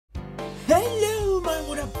Hello, my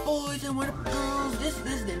what up boys and what up girls, this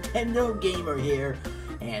is Nintendo Gamer here,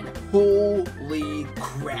 and holy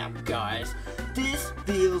crap guys, this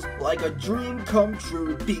feels like a dream come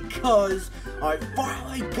true because I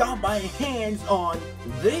finally got my hands on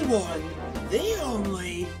the one, the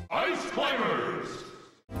only Ice Climbers!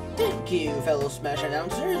 Thank you, fellow Smash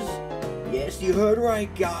announcers. Yes, you heard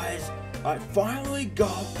right guys, I finally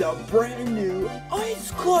got the brand new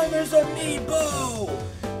Ice Climbers amiibo!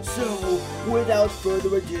 So, without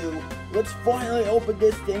further ado, let's finally open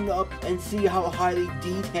this thing up and see how highly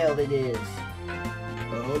detailed it is.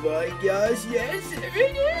 Oh my gosh, yes, there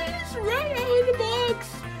it is! Right out of the box!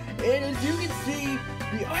 And as you can see,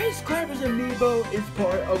 the Ice Climbers amiibo is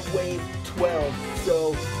part of Wave 12. So,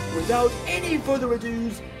 without any further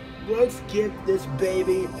ado, let's give this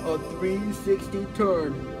baby a 360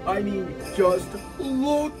 turn. I mean, just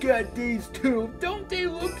look at these two. Don't they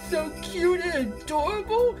look so cute and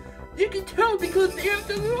adorable? You can tell because they have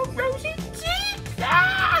the little rosy cheeks.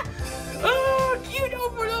 Ah! Oh, cute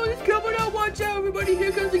overload is coming out. Watch out, everybody.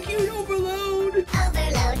 Here comes the cute overload.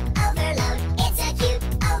 Overload, overload. It's a cute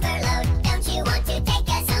overload. Don't you want to take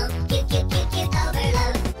us home? Cute, cute, cute, cute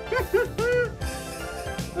overload.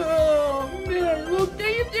 Oh man, look,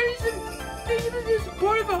 there's this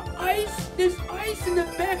part of there's ice in the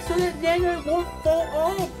back so that Nana won't fall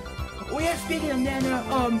off. Oh yeah, speaking of Nana,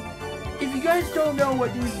 if you guys don't know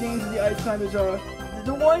what these names of the Ice Climbers are,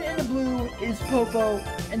 the one in the blue is Popo,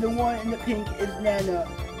 and the one in the pink is Nana.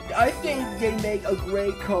 I think they make a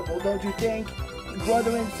great couple, don't you think?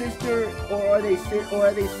 Brother and sister, or are they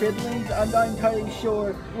siblings? I'm not entirely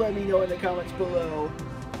sure. Let me know in the comments below.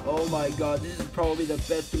 Oh my god, this is probably the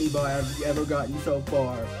best amiibo I've ever gotten so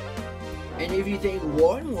far. And if you think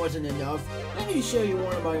one wasn't enough, let me show you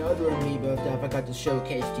one of my other amiibo that I forgot to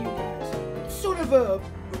showcase to you guys. It's sort of a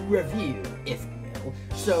review, if you will.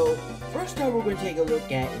 So, first time we're going to take a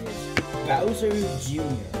look at is Bowser Jr.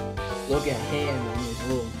 Look at him in his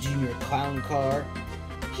little junior clown car.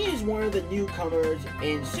 He is one of the newcomers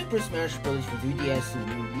in Super Smash Bros. For 3DS and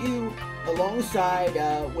Wii U, alongside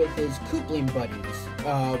with his Koopling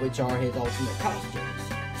buddies, which are his ultimate costumes.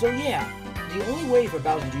 So yeah, the only way for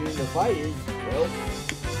Bowser Jr. to fight is, well,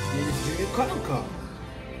 in his junior clown car.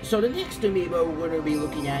 So the next amiibo we're going to be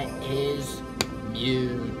looking at is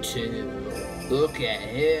Mewtwo. Look at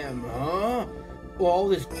him, huh? All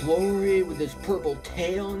this glory with his purple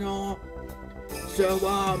tail and all. So,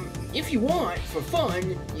 if you want, for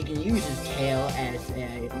fun, you can use his tail as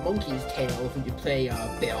a monkey's tail if you play,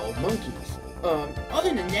 Bell Monkeys.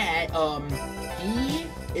 Other than that, he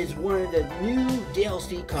is one of the new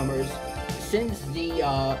DLC comers since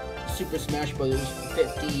the, Super Smash Bros.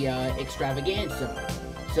 50, extravaganza.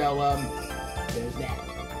 So, there's that.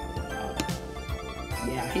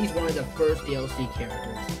 Yeah, he's one of the first DLC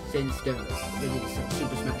characters since the release of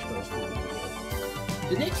Super Smash Bros. 4.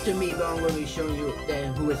 The next amiibo I'm going to be showing you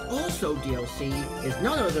who is also DLC is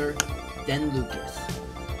none other than Lucas.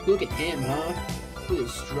 Look at him, huh?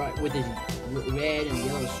 With his red and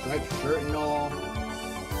yellow striped shirt and all.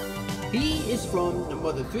 He is from the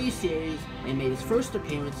Mother 3 series and made his first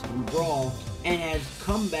appearance in Brawl and has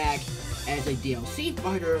come back as a DLC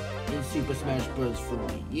fighter in Super Smash Bros. for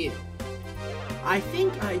Wii U. I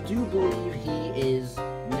think I do believe he is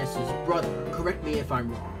Ness's brother. Correct me if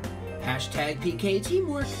I'm wrong. Hashtag PK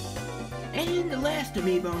Teamwork. And the last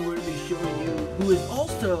amiibo I'm going to be showing you, who is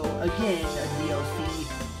also, again, a DLC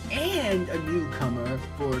and a newcomer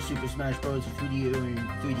for Super Smash Bros. 3D and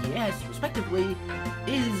 3DS, respectively,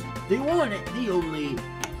 is the one, the only,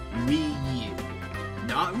 Ryu.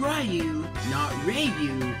 Not Ryu, not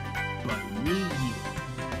Ryu, but Ryu.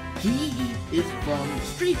 He is from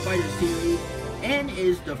Street Fighter series and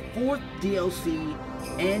is the 4th DLC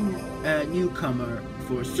and newcomer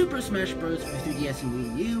for Super Smash Bros. For 3DS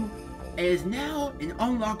and Wii U, and is now an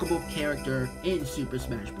unlockable character in Super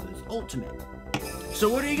Smash Bros. Ultimate. So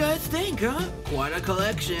what do you guys think, huh? Quite a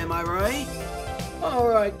collection, am I right?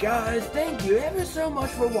 Alright guys, thank you ever so much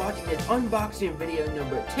for watching this unboxing video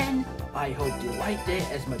number 10. I hope you liked it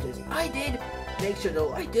as much as I did. Make sure to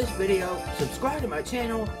like this video, subscribe to my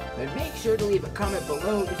channel, and make sure to leave a comment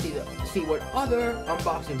below to see what other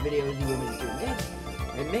unboxing videos you want me to do next.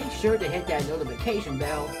 And make sure to hit that notification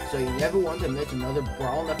bell so you never want to miss another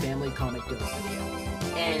Brawl in the Family comic video.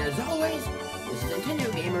 And as always, this is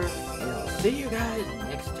Nintendo Gamer, and I'll see you guys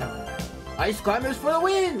next time. Ice Climbers for the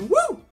win! Woo!